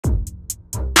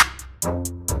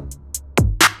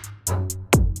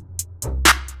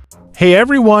Hey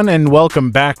everyone, and welcome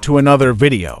back to another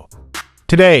video.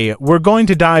 Today, we're going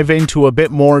to dive into a bit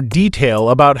more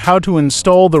detail about how to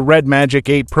install the Red Magic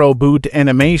 8 Pro boot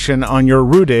animation on your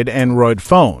rooted Android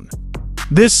phone.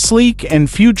 This sleek and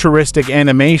futuristic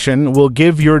animation will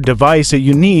give your device a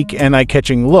unique and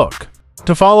eye-catching look.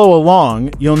 To follow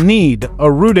along, you'll need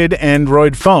a rooted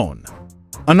Android phone,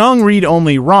 a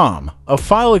non-read-only ROM, a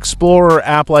file explorer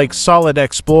app like Solid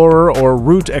Explorer or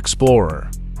Root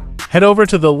Explorer. Head over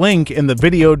to the link in the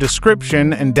video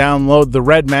description and download the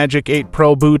Red Magic 8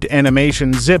 Pro boot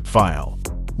animation zip file.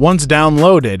 Once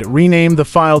downloaded, rename the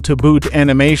file to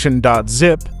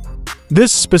bootanimation.zip.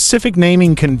 This specific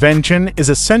naming convention is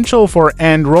essential for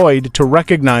Android to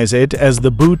recognize it as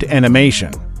the boot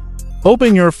animation.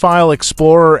 Open your File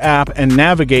Explorer app and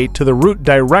navigate to the root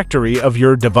directory of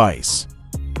your device.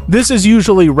 This is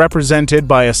usually represented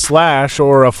by a slash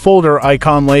or a folder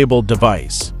icon labeled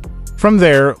device. From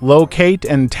there, locate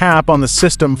and tap on the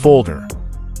System folder.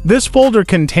 This folder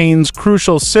contains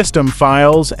crucial system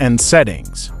files and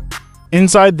settings.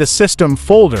 Inside the System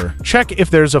folder, check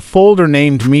if there's a folder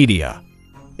named Media.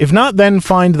 If not, then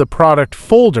find the Product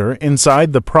folder.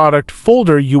 Inside the Product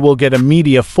folder, you will get a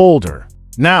Media folder.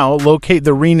 Now, locate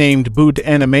the renamed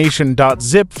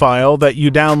bootanimation.zip file that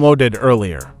you downloaded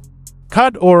earlier.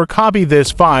 Cut or copy this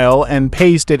file and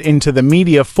paste it into the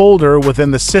Media folder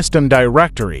within the System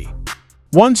directory.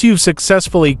 Once you've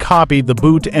successfully copied the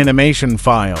boot animation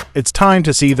file, it's time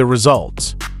to see the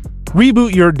results.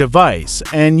 Reboot your device,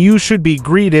 and you should be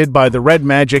greeted by the Red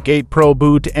Magic 8 Pro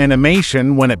boot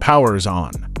animation when it powers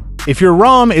on. If your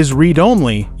ROM is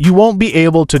read-only, you won't be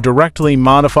able to directly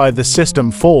modify the System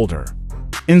folder.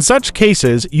 In such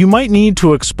cases, you might need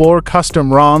to explore custom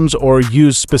ROMs or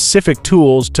use specific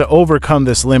tools to overcome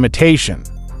this limitation.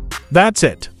 That's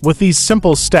it. With these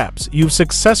simple steps, you've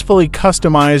successfully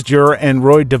customized your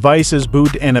Android device's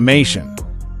boot animation.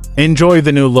 Enjoy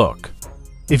the new look.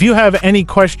 If you have any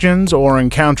questions or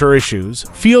encounter issues,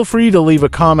 feel free to leave a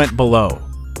comment below.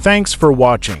 Thanks for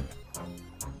watching.